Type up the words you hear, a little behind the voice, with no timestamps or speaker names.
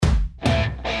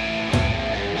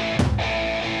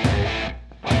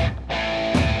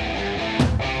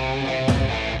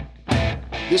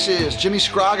This is Jimmy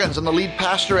Scroggins. I'm the lead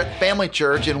pastor at Family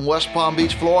Church in West Palm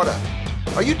Beach, Florida.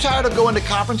 Are you tired of going to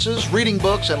conferences, reading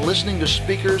books, and listening to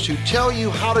speakers who tell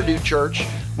you how to do church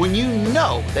when you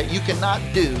know that you cannot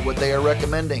do what they are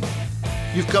recommending?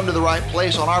 You've come to the right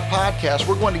place. On our podcast,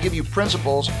 we're going to give you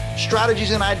principles, strategies,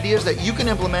 and ideas that you can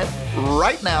implement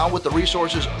right now with the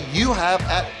resources you have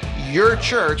at your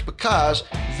church, because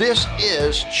this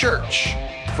is church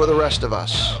for the rest of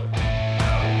us.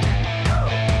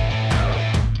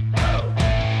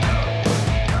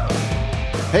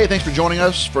 Hey, thanks for joining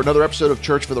us for another episode of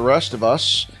Church for the Rest of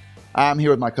Us. I'm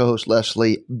here with my co-host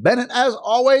Leslie Bennett, as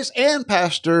always, and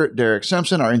Pastor Derek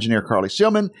Simpson, our engineer Carly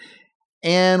Seelman.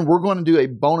 And we're going to do a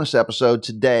bonus episode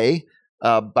today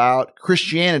about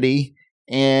Christianity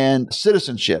and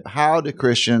citizenship. How do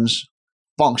Christians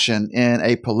function in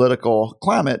a political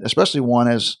climate, especially one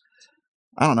as,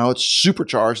 it's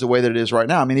supercharged the way that it is right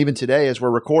now. I mean, even today, as we're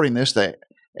recording this, the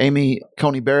Amy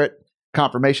Coney Barrett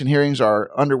confirmation hearings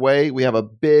are underway. We have a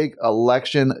big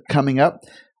election coming up.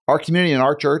 Our community and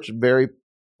our church is very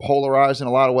polarized in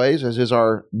a lot of ways, as is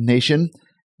our nation.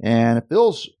 And it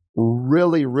feels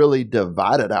really, really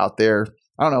divided out there.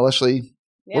 I don't know, Leslie,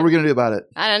 what are we going to do about it?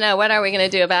 I don't know. What are we going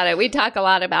to do about it? We talk a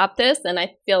lot about this, and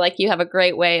I feel like you have a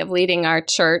great way of leading our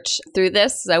church through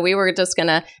this. So we were just going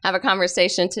to have a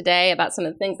conversation today about some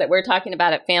of the things that we're talking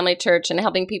about at Family Church and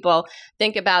helping people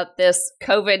think about this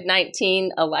COVID-19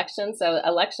 election. So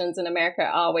elections in America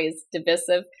are always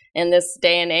divisive in this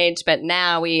day and age, but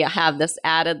now we have this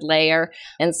added layer.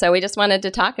 And so we just wanted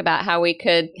to talk about how we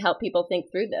could help people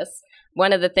think through this.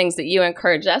 One of the things that you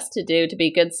encourage us to do to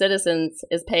be good citizens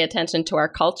is pay attention to our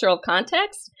cultural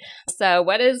context. So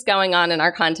what is going on in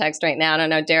our context right now? I don't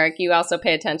know, Derek, you also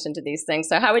pay attention to these things.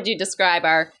 So how would you describe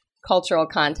our cultural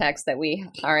context that we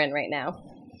are in right now?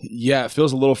 Yeah, it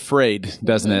feels a little frayed,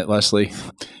 doesn't it, Leslie?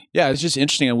 Yeah, it's just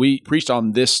interesting. And we preached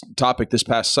on this topic this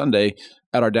past Sunday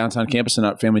at our downtown campus and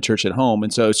at Family Church at Home.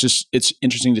 And so it's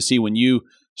interesting to see when you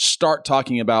start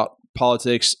talking about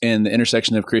politics and the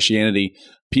intersection of Christianity,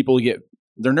 people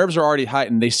their nerves are already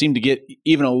heightened. They seem to get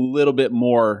even a little bit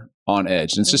more on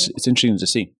edge. And it's interesting to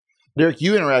see. Derek,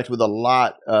 you interact with a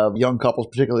lot of young couples,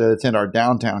 particularly that attend our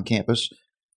downtown campus.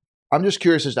 I'm just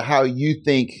curious as to how you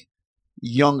think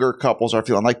younger couples are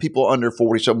feeling, like people under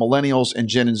 40, so millennials and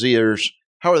Gen Zers.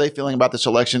 How are they feeling about this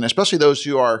election, especially those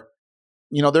who are,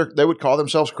 they would call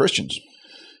themselves Christians?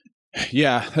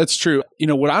 Yeah, that's true.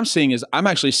 What I'm seeing is I'm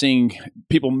actually seeing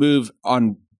people move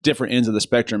on different ends of the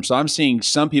spectrum. So I'm seeing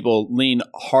some people lean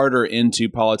harder into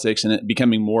politics and it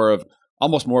becoming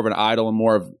almost more of an idol and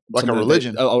more of like a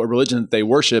religion, a religion that they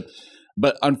worship.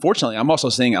 But unfortunately, I'm also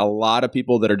seeing a lot of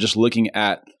people that are just looking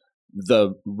at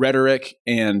the rhetoric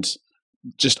and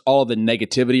just all of the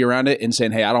negativity around it and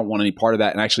saying, hey, I don't want any part of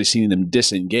that, and actually seeing them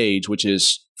disengage, which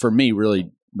is, for me, really,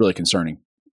 really concerning.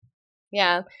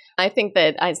 Yeah, I think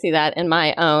that I see that in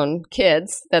my own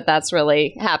kids, that's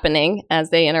really happening as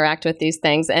they interact with these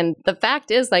things. And the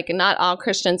fact is, not all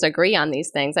Christians agree on these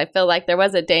things. I feel like there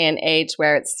was a day and age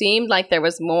where it seemed like there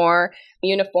was more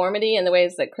uniformity in the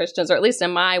ways that Christians, or at least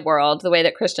in my world, the way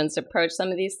that Christians approach some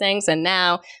of these things. And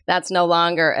now that's no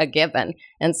longer a given.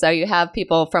 And so you have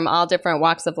people from all different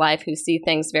walks of life who see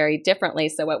things very differently.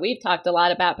 So what we've talked a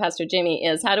lot about, Pastor Jimmy,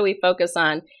 is how do we focus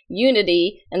on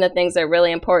unity and the things that are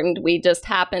really important. We just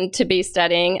happened to be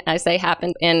studying, I say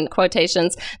happened in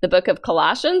quotations, the book of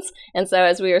Colossians. And so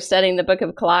as we were studying the book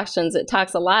of Colossians, it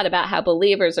talks a lot about how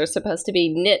believers are supposed to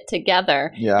be knit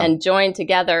together and joined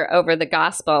together over the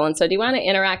gospel. And so do you want to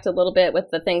interact a little bit with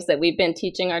the things that we've been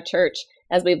teaching our church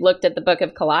as we've looked at the book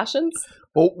of Colossians?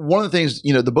 Well, one of the things,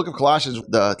 the book of Colossians,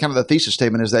 the thesis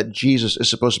statement is that Jesus is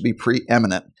supposed to be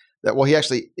preeminent. That, he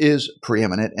actually is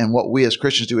preeminent. And what we as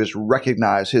Christians do is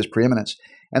recognize his preeminence.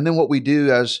 And then what we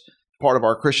do as part of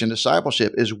our Christian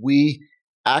discipleship is we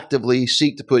actively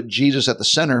seek to put Jesus at the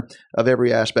center of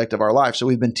every aspect of our life. So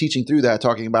we've been teaching through that,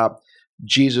 talking about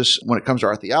Jesus when it comes to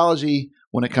our theology,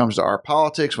 when it comes to our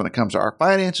politics, when it comes to our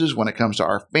finances, when it comes to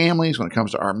our families, when it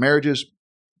comes to our marriages,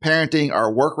 parenting,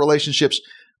 our work relationships,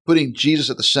 putting Jesus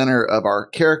at the center of our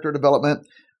character development.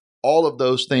 All of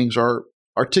those things are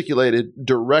articulated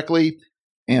directly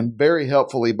and very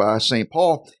helpfully by St.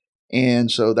 Paul. And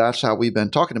so that's how we've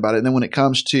been talking about it. And then when it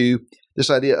comes to this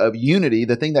idea of unity,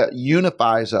 the thing that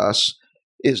unifies us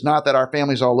is not that our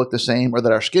families all look the same, or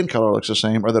that our skin color looks the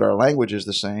same, or that our language is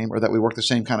the same, or that we work the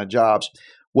same kind of jobs.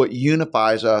 What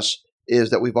unifies us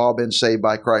is that we've all been saved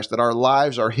by Christ, that our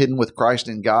lives are hidden with Christ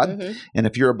in God. Mm-hmm. And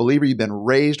if you're a believer, you've been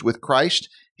raised with Christ.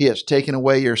 He has taken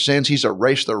away your sins. He's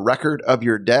erased the record of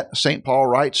your debt, St. Paul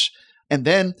writes. And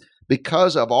then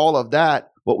because of all of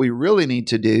that, what we really need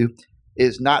to do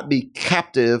is not be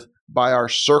captive by our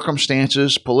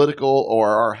circumstances, political or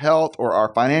our health or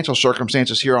our financial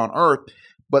circumstances here on earth,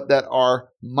 but that our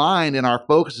mind and our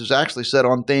focus is actually set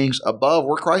on things above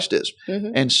where Christ is.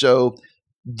 Mm-hmm. And so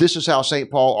this is how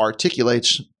St. Paul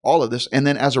articulates all of this. And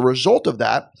then as a result of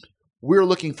that, we're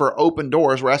looking for open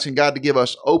doors. We're asking God to give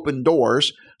us open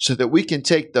doors so that we can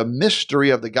take the mystery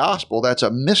of the gospel, that's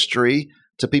a mystery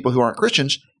to people who aren't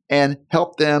Christians, and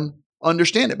help them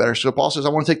understand it better. So Paul says, I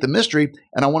want to take the mystery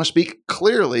and I want to speak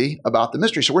clearly about the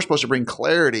mystery. So we're supposed to bring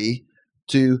clarity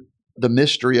to the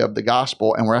mystery of the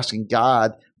gospel, and we're asking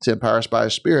God to empower us by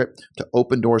His Spirit to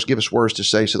open doors, give us words to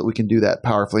say so that we can do that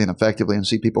powerfully and effectively and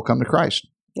see people come to Christ.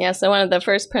 Yeah, so one of the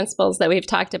first principles that we've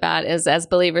talked about is, as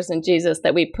believers in Jesus,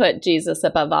 that we put Jesus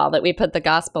above all, that we put the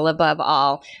gospel above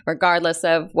all, regardless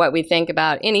of what we think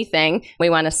about anything. We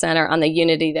want to center on the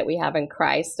unity that we have in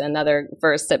Christ. Another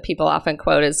verse that people often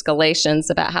quote is Galatians,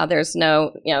 about how there's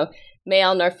no,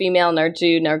 male nor female, nor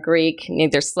Jew nor Greek,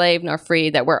 neither slave nor free,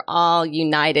 that we're all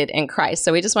united in Christ.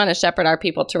 So we just want to shepherd our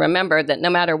people to remember that no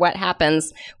matter what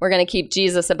happens, we're going to keep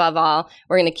Jesus above all.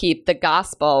 We're going to keep the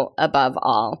gospel above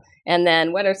all. And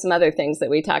then what are some other things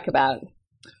that we talk about?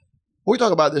 We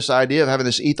talk about this idea of having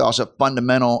this ethos of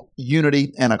fundamental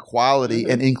unity and equality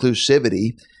and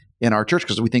inclusivity in our church,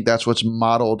 because we think that's what's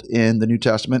modeled in the New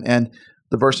Testament. And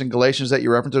the verse in Galatians that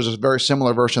you referenced, there's a very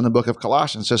similar verse in the book of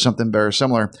Colossians that says something very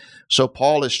similar. So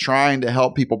Paul is trying to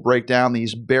help people break down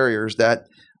these barriers that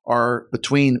are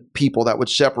between people that would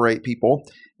separate people.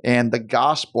 And the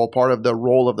gospel, part of the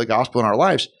role of the gospel in our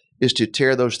lives, is to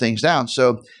tear those things down.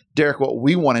 So, Derek, what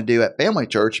we want to do at Family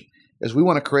Church is we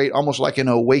want to create almost like an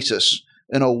oasis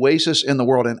in the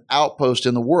world, an outpost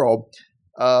in the world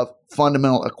of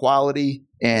fundamental equality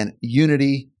and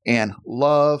unity and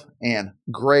love and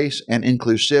grace and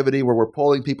inclusivity, where we're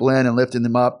pulling people in and lifting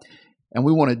them up. And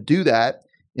we want to do that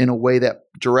in a way that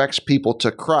directs people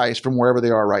to Christ from wherever they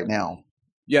are right now.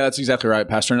 Yeah, that's exactly right,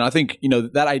 Pastor. And I think,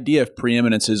 that idea of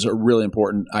preeminence is a really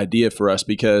important idea for us,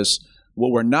 because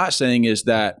what we're not saying is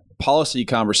that policy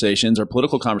conversations or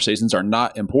political conversations are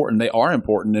not important. They are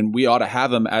important, and we ought to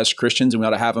have them as Christians, and we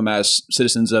ought to have them as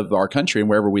citizens of our country and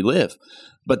wherever we live.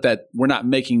 But that we're not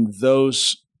making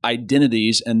those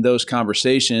identities and those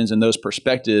conversations and those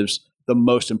perspectives the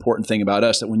most important thing about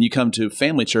us. That when you come to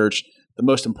Family Church, the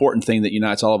most important thing that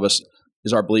unites all of us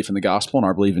is our belief in the gospel and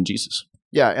our belief in Jesus.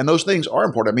 Yeah, and those things are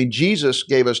important. I mean, Jesus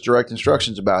gave us direct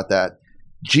instructions about that.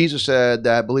 Jesus said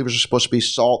that believers are supposed to be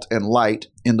salt and light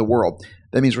in the world.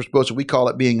 That means we call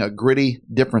it being a gritty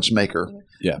difference maker.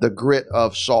 Yeah. The grit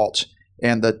of salt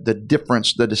and the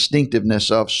difference, the distinctiveness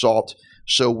of salt.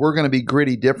 So we're going to be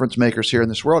gritty difference makers here in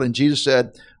this world. And Jesus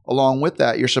said, along with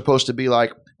that, you're supposed to be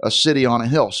like a city on a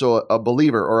hill. So a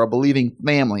believer or a believing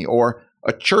family or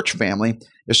a church family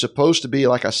is supposed to be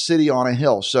like a city on a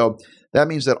hill. So that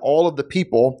means that all of the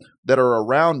people that are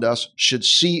around us should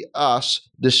see us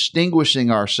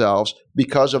distinguishing ourselves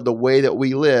because of the way that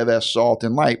we live as salt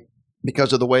and light,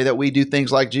 because of the way that we do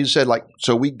things like Jesus said,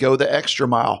 so we go the extra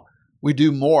mile. We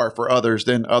do more for others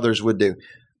than others would do.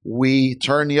 We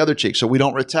turn the other cheek, so we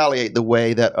don't retaliate the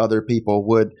way that other people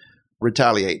would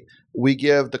retaliate. We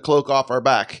give the cloak off our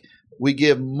back. We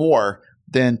give more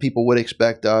than people would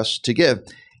expect us to give.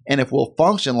 And if we'll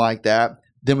function like that,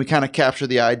 then we kind of capture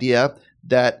the idea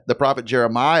that the prophet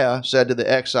Jeremiah said to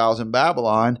the exiles in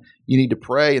Babylon, you need to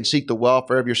pray and seek the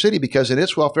welfare of your city, because in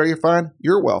its welfare you find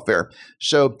your welfare.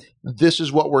 So this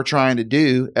is what we're trying to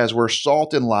do as we're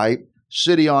salt and light,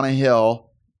 city on a hill,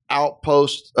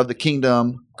 outpost of the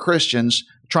kingdom Christians,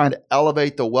 trying to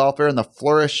elevate the welfare and the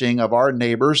flourishing of our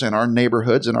neighbors and our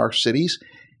neighborhoods and our cities.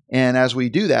 And as we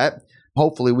do that,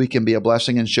 hopefully we can be a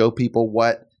blessing and show people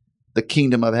what the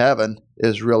kingdom of heaven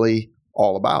is really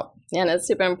all about. And it's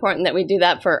super important that we do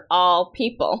that for all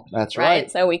people. That's right.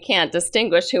 So we can't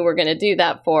distinguish who we're going to do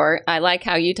that for. I like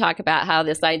how you talk about how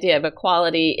this idea of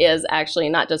equality is actually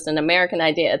not just an American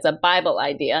idea, it's a Bible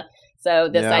idea. So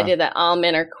this idea that all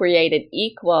men are created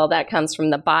equal, that comes from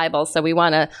the Bible. So we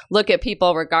want to look at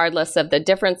people regardless of the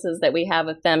differences that we have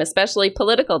with them, especially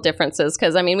political differences.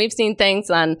 Because, we've seen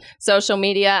things on social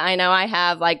media. I know I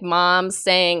have moms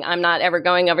saying, I'm not ever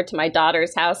going over to my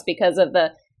daughter's house because of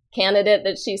the candidate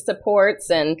that she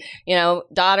supports, and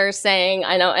daughters saying,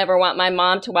 I don't ever want my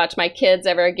mom to watch my kids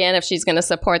ever again if she's going to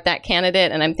support that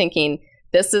candidate. And I'm thinking,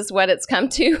 this is what it's come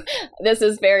to. This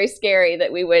is very scary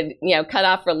that we would cut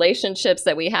off relationships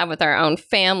that we have with our own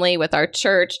family, with our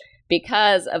church,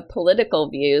 because of political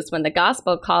views, when the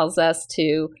gospel calls us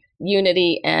to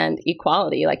unity and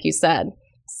equality, like you said.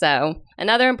 So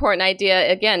another important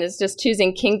idea, again, is just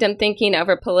choosing kingdom thinking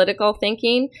over political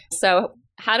thinking. So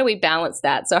how do we balance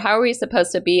that? So how are we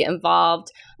supposed to be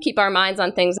involved, keep our minds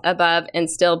on things above, and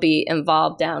still be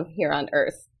involved down here on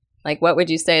earth? Like, what would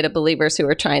you say to believers who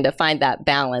are trying to find that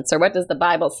balance? Or what does the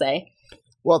Bible say?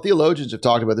 Well, theologians have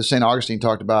talked about this. St. Augustine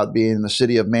talked about being in the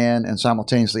city of man and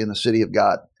simultaneously in the city of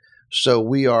God. So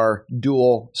we are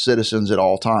dual citizens at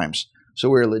all times. So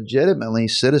we're legitimately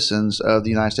citizens of the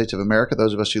United States of America,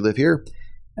 those of us who live here,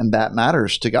 and that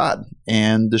matters to God.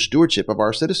 And the stewardship of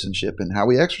our citizenship and how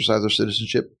we exercise our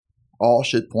citizenship all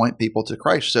should point people to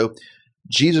Christ. So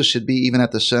Jesus should be even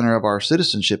at the center of our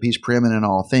citizenship. He's preeminent in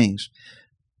all things.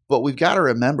 But we've got to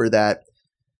remember that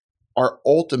our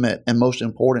ultimate and most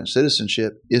important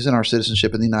citizenship isn't our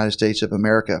citizenship in the United States of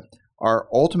America. Our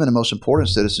ultimate and most important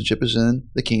citizenship is in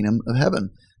the kingdom of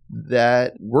heaven.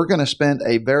 That we're going to spend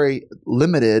a very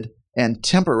limited and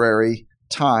temporary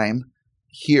time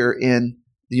here in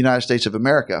the United States of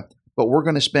America, but we're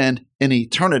going to spend an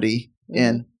eternity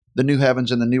in the new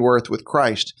heavens and the new earth with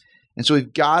Christ. And so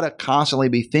we've got to constantly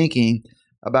be thinking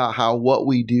about how what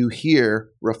we do here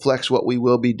reflects what we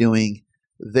will be doing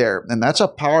there. And that's a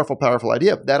powerful, powerful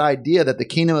idea. That idea that the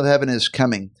kingdom of heaven is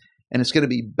coming and it's going to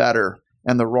be better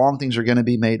and the wrong things are going to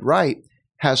be made right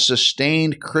has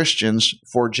sustained Christians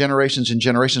for generations and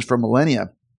generations, for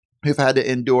millennia, who've had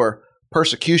to endure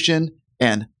persecution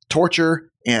and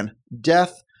torture and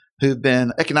death, who've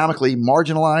been economically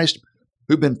marginalized,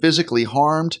 who've been physically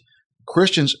harmed.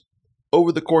 Christians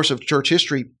over the course of church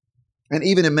history, and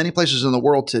even in many places in the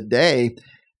world today,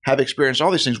 have experienced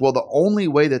all these things. Well, the only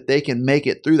way that they can make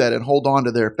it through that and hold on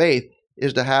to their faith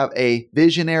is to have a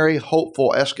visionary,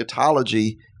 hopeful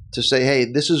eschatology to say, hey,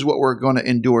 this is what we're going to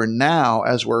endure now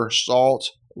as we're salt,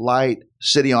 light,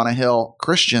 city on a hill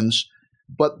Christians,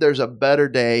 but there's a better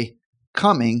day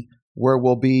coming where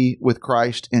we'll be with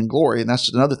Christ in glory. And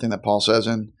that's another thing that Paul says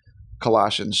in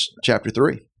Colossians chapter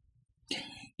 3.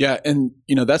 Yeah, and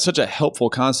that's such a helpful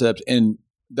concept. And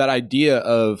that idea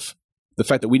of the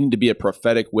fact that we need to be a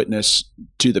prophetic witness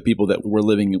to the people that we're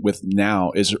living with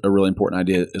now is a really important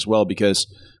idea as well, because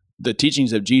the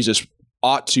teachings of Jesus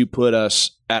ought to put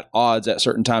us at odds at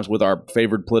certain times with our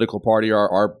favored political party or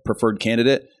our preferred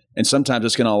candidate. And sometimes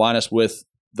it's going to align us with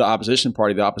the opposition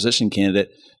party, the opposition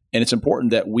candidate. And it's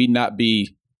important that we not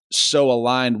be so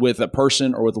aligned with a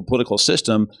person or with a political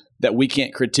system that we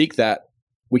can't critique that.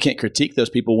 We can't critique those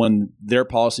people when their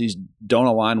policies don't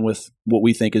align with what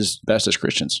we think is best as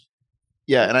Christians.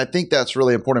 Yeah, and I think that's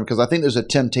really important because I think there's a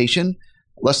temptation.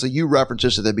 Leslie, you referenced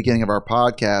this at the beginning of our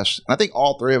podcast. And I think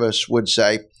all three of us would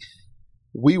say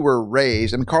we were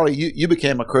raised, I mean, Carly, you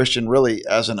became a Christian really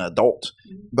as an adult,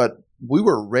 but we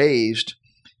were raised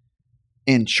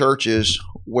in churches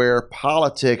where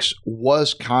politics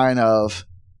was kind of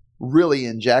really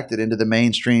injected into the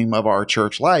mainstream of our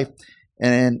church life.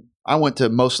 And I went to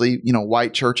mostly,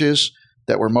 white churches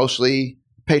that were mostly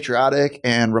patriotic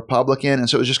and Republican. And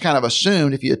so it was just kind of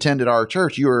assumed if you attended our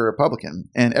church, you were a Republican,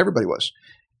 and everybody was.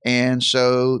 And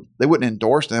so they wouldn't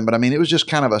endorse them, but I mean, it was just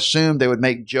kind of assumed. They would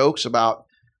make jokes about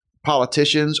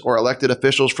politicians or elected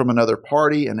officials from another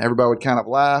party, and everybody would kind of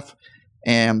laugh,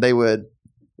 and they would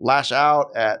lash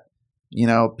out at,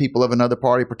 people of another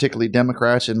party, particularly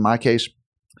Democrats in my case.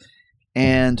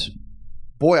 And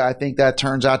boy, I think that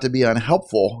turns out to be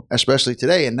unhelpful, especially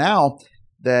today. And now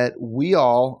that we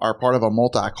all are part of a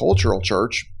multicultural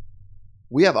church,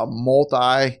 we have a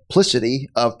multiplicity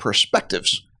of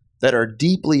perspectives that are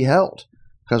deeply held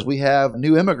because we have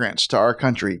new immigrants to our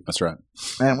country. That's right.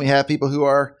 And we have people who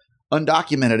are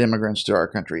undocumented immigrants to our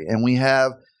country. And we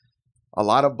have a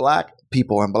lot of black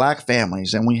people and black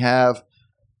families. And we have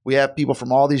people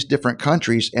from all these different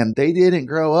countries, and they didn't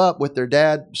grow up with their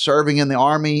dad serving in the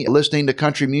army, listening to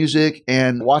country music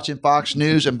and watching Fox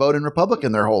News and voting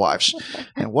Republican their whole lives.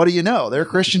 And what do you know? They're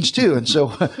Christians too. And so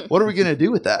what are we going to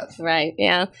do with that? Right.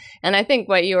 Yeah. And I think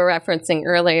what you were referencing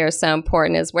earlier is so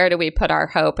important is where do we put our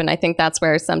hope? And I think that's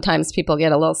where sometimes people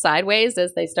get a little sideways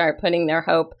as they start putting their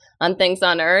hope on things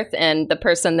on earth and the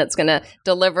person that's going to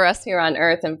deliver us here on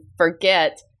earth and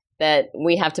forget that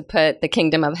we have to put the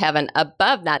kingdom of heaven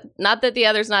above that. Not that the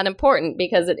other's not important,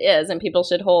 because it is, and people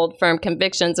should hold firm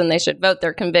convictions and they should vote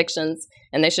their convictions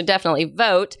and they should definitely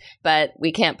vote, but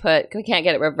we can't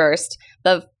get it reversed.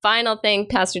 The final thing,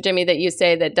 Pastor Jimmy, that you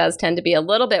say that does tend to be a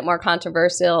little bit more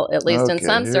controversial, at least in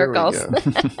some circles,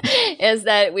 is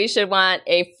that we should want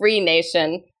a free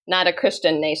nation, not a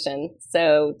Christian nation.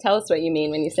 So tell us what you mean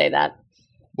when you say that.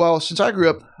 Well, since I grew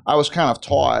up, I was kind of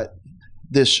taught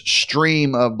this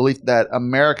stream of belief that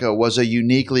America was a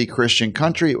uniquely Christian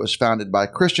country. It was founded by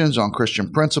Christians on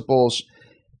Christian principles,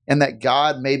 and that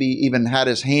God maybe even had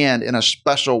his hand in a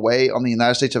special way on the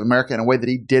United States of America in a way that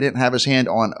he didn't have his hand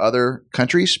on other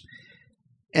countries.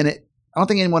 And I don't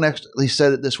think anyone actually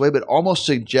said it this way, but almost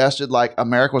suggested like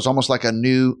America was almost like a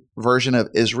new version of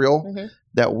Israel,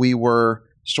 that we were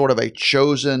sort of a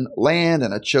chosen land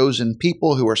and a chosen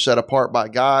people who were set apart by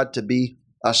God to be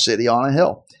a city on a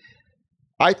hill.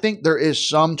 I think there is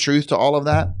some truth to all of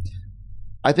that.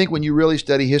 I think when you really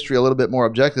study history a little bit more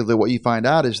objectively, what you find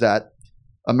out is that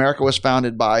America was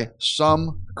founded by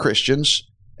some Christians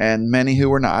and many who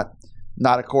were not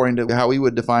according to how we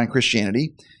would define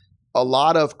Christianity. A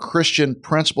lot of Christian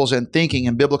principles and thinking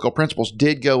and biblical principles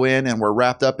did go in and were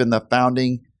wrapped up in the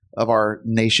founding of our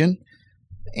nation.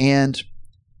 And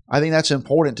I think that's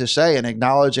important to say and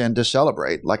acknowledge and to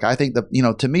celebrate. Like, I think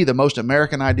to me, the most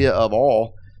American idea of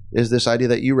all is this idea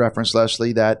that you referenced,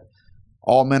 Leslie, that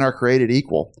all men are created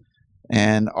equal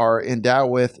and are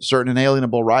endowed with certain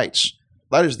inalienable rights.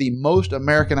 That is the most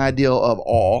American ideal of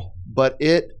all, but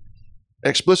it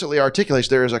explicitly articulates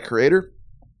there is a creator.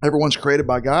 Everyone's created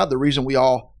by God. The reason we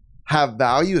all have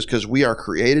value is because we are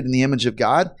created in the image of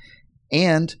God,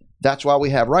 and that's why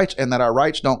we have rights, and that our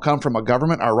rights don't come from a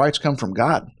government. Our rights come from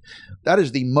God. That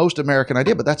is the most American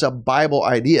idea, but that's a Bible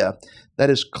idea. That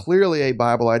is clearly a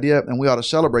Bible idea, and we ought to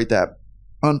celebrate that.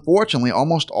 Unfortunately,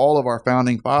 almost all of our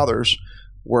founding fathers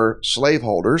were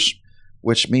slaveholders,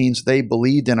 which means they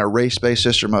believed in a race-based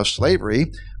system of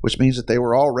slavery, which means that they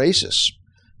were all racist.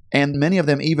 And many of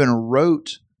them even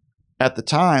wrote at the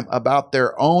time about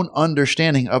their own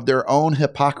understanding of their own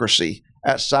hypocrisy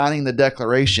at signing the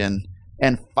Declaration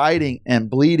and fighting and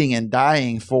bleeding and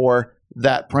dying for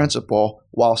that principle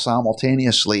while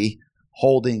simultaneously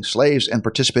holding slaves and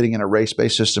participating in a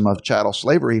race-based system of chattel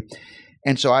slavery.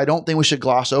 And so I don't think we should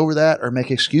gloss over that or make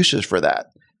excuses for that.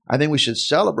 I think we should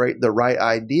celebrate the right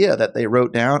idea that they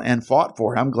wrote down and fought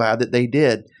for. I'm glad that they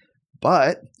did.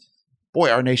 But, boy,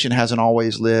 our nation hasn't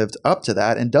always lived up to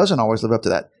that and doesn't always live up to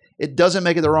that. It doesn't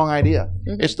make it the wrong idea.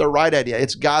 It's the right idea.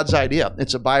 It's God's idea.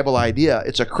 It's a Bible idea.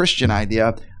 It's a Christian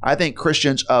idea. I think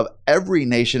Christians of every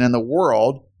nation in the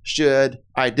world should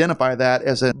identify that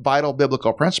as a vital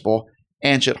biblical principle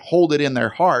and should hold it in their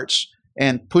hearts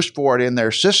and push for it in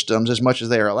their systems as much as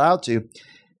they are allowed to.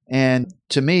 And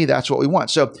to me, that's what we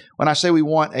want. So when I say we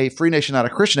want a free nation, not a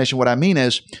Christian nation, what I mean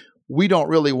is we don't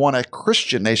really want a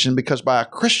Christian nation, because by a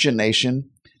Christian nation,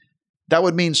 that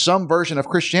would mean some version of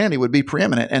Christianity would be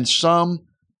preeminent, and some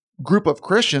group of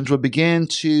Christians would begin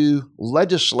to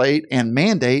legislate and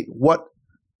mandate what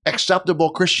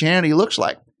acceptable Christianity looks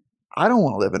like. I don't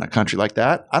want to live in a country like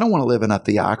that. I don't want to live in a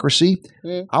theocracy.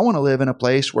 I want to live in a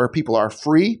place where people are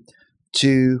free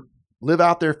to live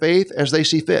out their faith as they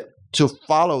see fit, to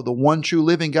follow the one true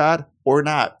living God or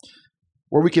not,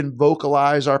 where we can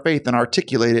vocalize our faith and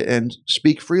articulate it and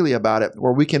speak freely about it,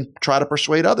 where we can try to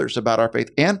persuade others about our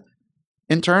faith. And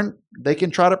in turn, they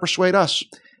can try to persuade us.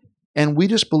 And we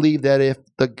just believe that if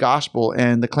the gospel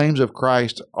and the claims of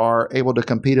Christ are able to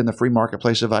compete in the free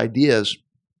marketplace of ideas,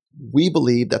 we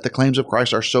believe that the claims of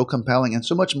Christ are so compelling and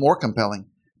so much more compelling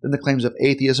than the claims of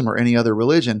atheism or any other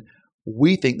religion.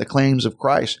 We think the claims of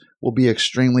Christ will be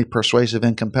extremely persuasive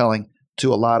and compelling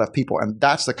to a lot of people. And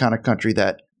that's the kind of country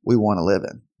that we want to live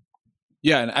in.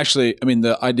 Yeah. And actually, I mean,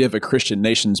 the idea of a Christian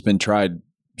nation has been tried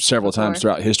several times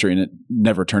throughout history, and it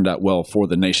never turned out well for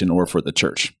the nation or for the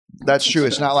church. That's true.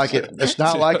 It's not like it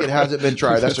hasn't been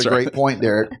tried. That's a great point,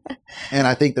 Derek. And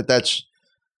I think that's,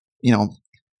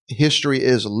 history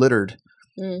is littered,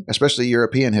 especially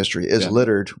European history is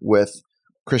littered with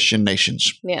Christian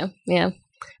nations. Yeah. Yeah.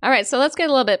 All right. So let's get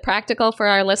a little bit practical for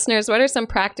our listeners. What are some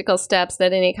practical steps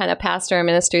that any kind of pastor or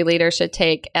ministry leader should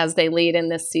take as they lead in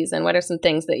this season? What are some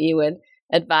things that you would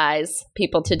advise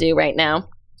people to do right now?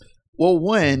 Well,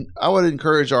 one, I would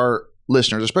encourage our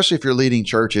listeners, especially if you're leading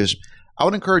churches, I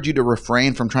would encourage you to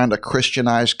refrain from trying to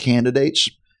Christianize candidates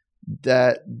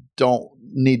that don't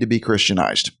need to be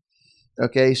Christianized.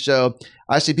 Okay, so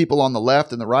I see people on the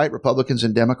left and the right, Republicans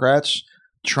and Democrats,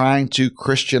 trying to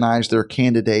Christianize their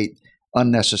candidate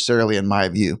unnecessarily, in my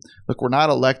view. Look, we're not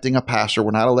electing a pastor.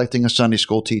 We're not electing a Sunday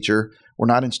school teacher. We're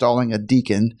not installing a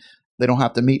deacon. They don't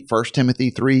have to meet 1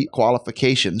 Timothy 3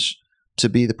 qualifications to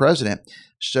be the president.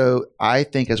 So I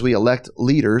think as we elect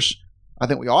leaders, I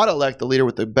think we ought to elect the leader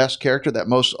with the best character that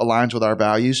most aligns with our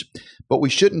values, but we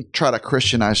shouldn't try to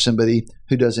Christianize somebody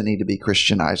who doesn't need to be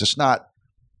Christianized.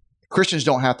 Christians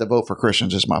don't have to vote for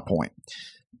Christians, is my point.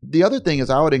 The other thing is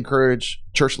I would encourage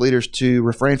church leaders to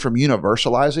refrain from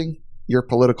universalizing your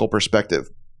political perspective.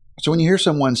 So when you hear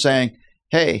someone saying,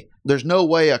 hey, there's no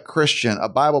way a Christian, a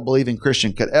Bible-believing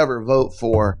Christian, could ever vote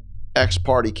for X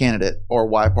party candidate or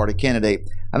Y party candidate,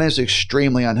 I think it's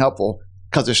extremely unhelpful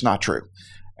because it's not true.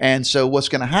 And so what's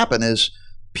going to happen is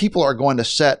people are going to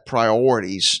set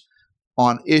priorities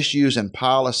on issues and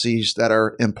policies that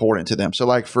are important to them. So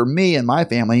like for me and my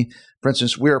family, for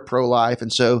instance, we're pro-life.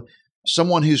 And so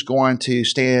someone who's going to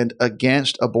stand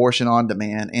against abortion on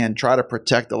demand and try to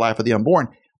protect the life of the unborn,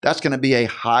 that's going to be a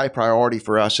high priority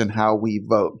for us in how we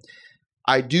vote.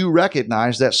 I do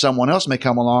recognize that someone else may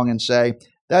come along and say,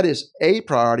 that is a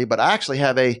priority, but I actually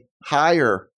have a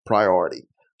higher priority.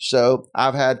 So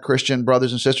I've had Christian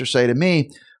brothers and sisters say to me,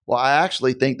 well, I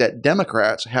actually think that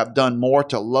Democrats have done more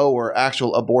to lower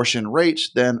actual abortion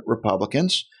rates than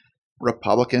Republicans.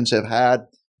 Republicans have had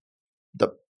the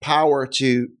power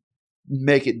to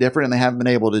make it different, and they haven't been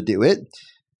able to do it.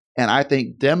 And I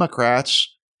think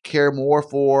Democrats care more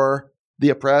for the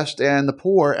oppressed and the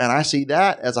poor, and I see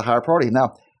that as a higher priority.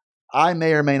 Now, I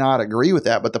may or may not agree with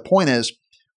that, but the point is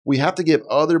we have to give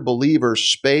other believers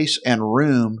space and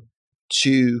room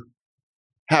to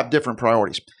have different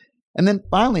priorities. And then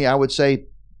finally, I would say,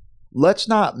 let's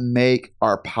not make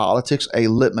our politics a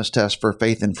litmus test for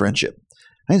faith and friendship.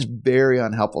 I think it's very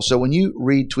unhelpful. So when you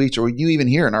read tweets, or you even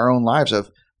hear in our own lives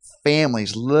of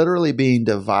families literally being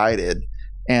divided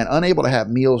and unable to have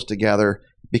meals together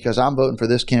because I'm voting for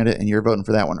this candidate and you're voting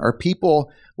for that one, or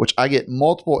people, which I've had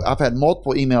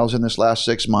multiple emails in this last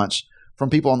 6 months from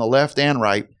people on the left and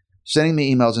right sending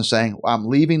me emails and saying, I'm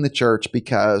leaving the church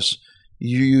because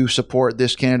you support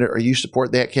this candidate, or you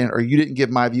support that candidate, or you didn't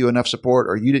give my view enough support,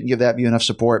 or you didn't give that view enough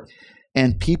support.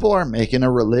 And people are making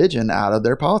a religion out of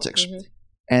their politics. Mm-hmm.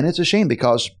 And it's a shame,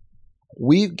 because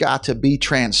we've got to be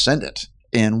transcendent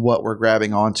in what we're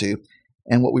grabbing onto.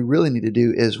 And what we really need to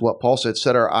do is what Paul said,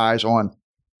 set our eyes on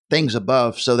things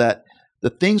above, so that the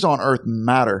things on earth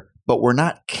matter, but we're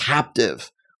not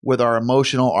captive with our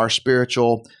emotional, our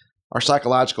spiritual, our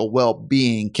psychological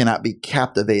well-being cannot be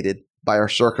captivated by our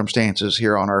circumstances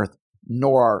here on earth,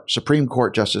 nor our Supreme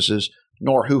Court justices,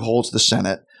 nor who holds the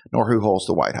Senate, nor who holds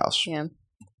the White House. Yeah.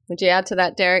 Would you add to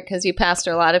that, Derek? Because you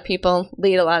pastor a lot of people,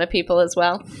 lead a lot of people as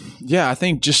well. Yeah, I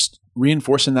think just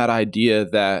reinforcing that idea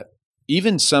that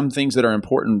even some things that are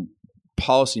important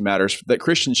policy matters that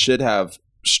Christians should have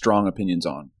strong opinions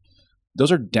on,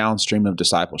 those are downstream of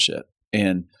discipleship.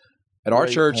 And at our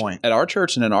church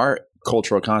and in our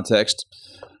cultural context,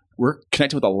 we're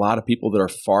connected with a lot of people that are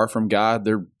far from God.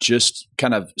 They're just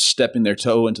kind of stepping their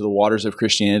toe into the waters of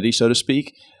Christianity, so to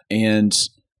speak. And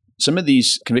some of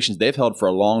these convictions they've held for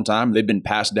a long time, they've been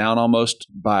passed down almost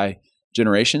by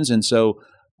generations. And so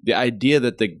the idea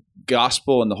that the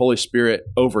gospel and the Holy Spirit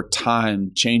over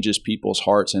time changes people's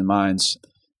hearts and minds,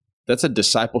 that's a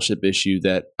discipleship issue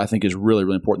that I think is really,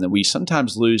 really important, that we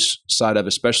sometimes lose sight of,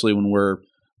 especially when we're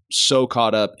so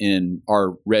caught up in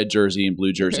our red jersey and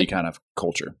blue jersey kind of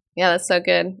culture. Yeah, that's so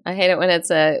good. I hate it when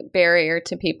it's a barrier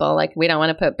to people. Like, we don't want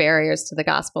to put barriers to the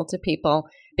gospel to people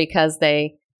because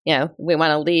they, we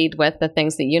want to lead with the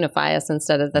things that unify us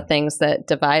instead of the things that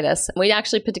divide us. We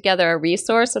actually put together a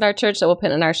resource at our church that we'll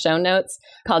put in our show notes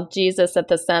called Jesus at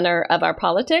the Center of Our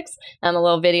Politics, and a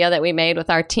little video that we made with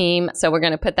our team. So we're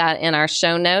going to put that in our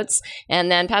show notes.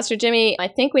 And then, Pastor Jimmy, I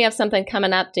think we have something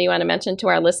coming up. Do you want to mention to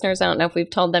our listeners? I don't know if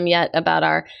we've told them yet about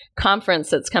our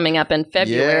conference that's coming up in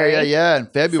February. Yeah. In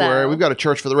February, we've got a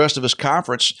Church for the Rest of Us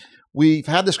conference. We've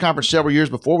had this conference several years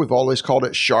before. We've always called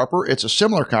it Sharper. It's a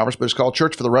similar conference, but it's called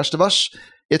Church for the Rest of Us.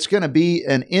 It's going to be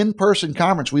an in-person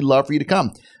conference. We'd love for you to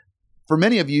come. For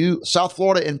many of you, South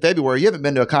Florida in February, you haven't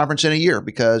been to a conference in a year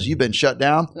because you've been shut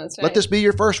down. That's right. Let this be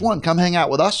your first one. Come hang out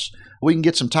with us. We can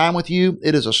get some time with you.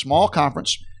 It is a small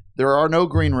conference. There are no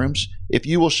green rooms. If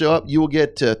you will show up, you will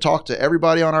get to talk to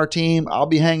everybody on our team. I'll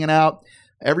be hanging out.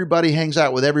 Everybody hangs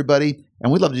out with everybody,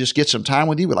 and we'd love to just get some time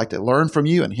with you. We'd like to learn from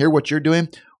you and hear what you're doing.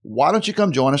 Why don't you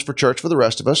come join us for Church for the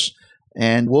Rest of Us?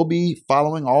 And we'll be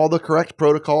following all the correct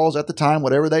protocols at the time,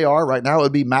 whatever they are. Right now, it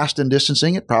would be masked and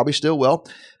distancing. It probably still will.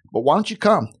 But why don't you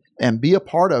come and be a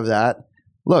part of that?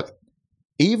 Look,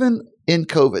 even in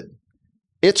COVID,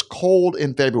 it's cold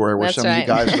in February where some of you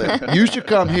guys live. You should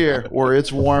come here where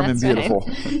it's warm and beautiful.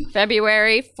 Right.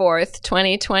 February 4th,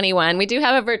 2021. We do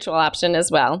have a virtual option as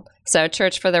well. So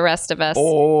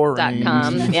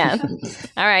churchfortherestofus.com. Yeah.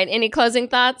 All right. Any closing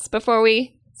thoughts before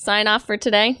we sign off for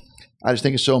today? I just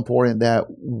think it's so important that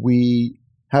we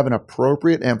have an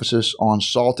appropriate emphasis on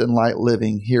salt and light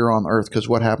living here on earth, because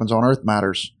what happens on earth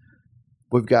matters.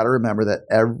 We've got to remember that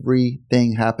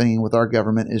everything happening with our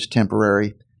government is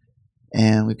temporary,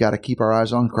 and we've got to keep our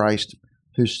eyes on Christ,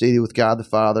 who's seated with God the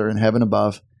Father in heaven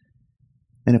above.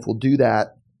 And if we'll do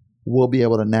that, we'll be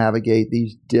able to navigate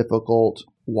these difficult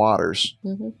waters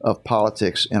of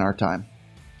politics in our time.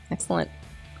 Excellent.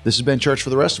 This has been Church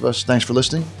for the Rest of Us. Thanks for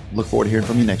listening. Look forward to hearing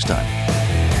from you next time.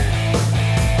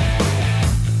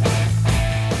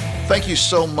 Thank you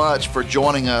so much for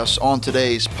joining us on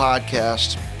today's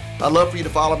podcast. I'd love for you to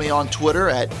follow me on Twitter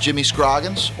at Jimmy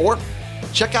Scroggins, or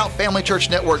check out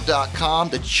FamilyChurchNetwork.com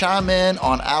to chime in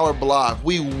on our blog.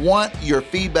 We want your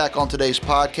feedback on today's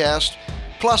podcast.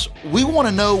 Plus, we want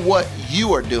to know what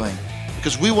you are doing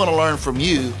because we want to learn from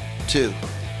you too.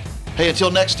 Hey,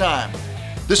 until next time,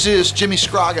 this is Jimmy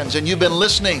Scroggins, and you've been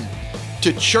listening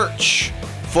to Church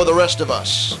for the Rest of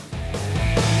Us.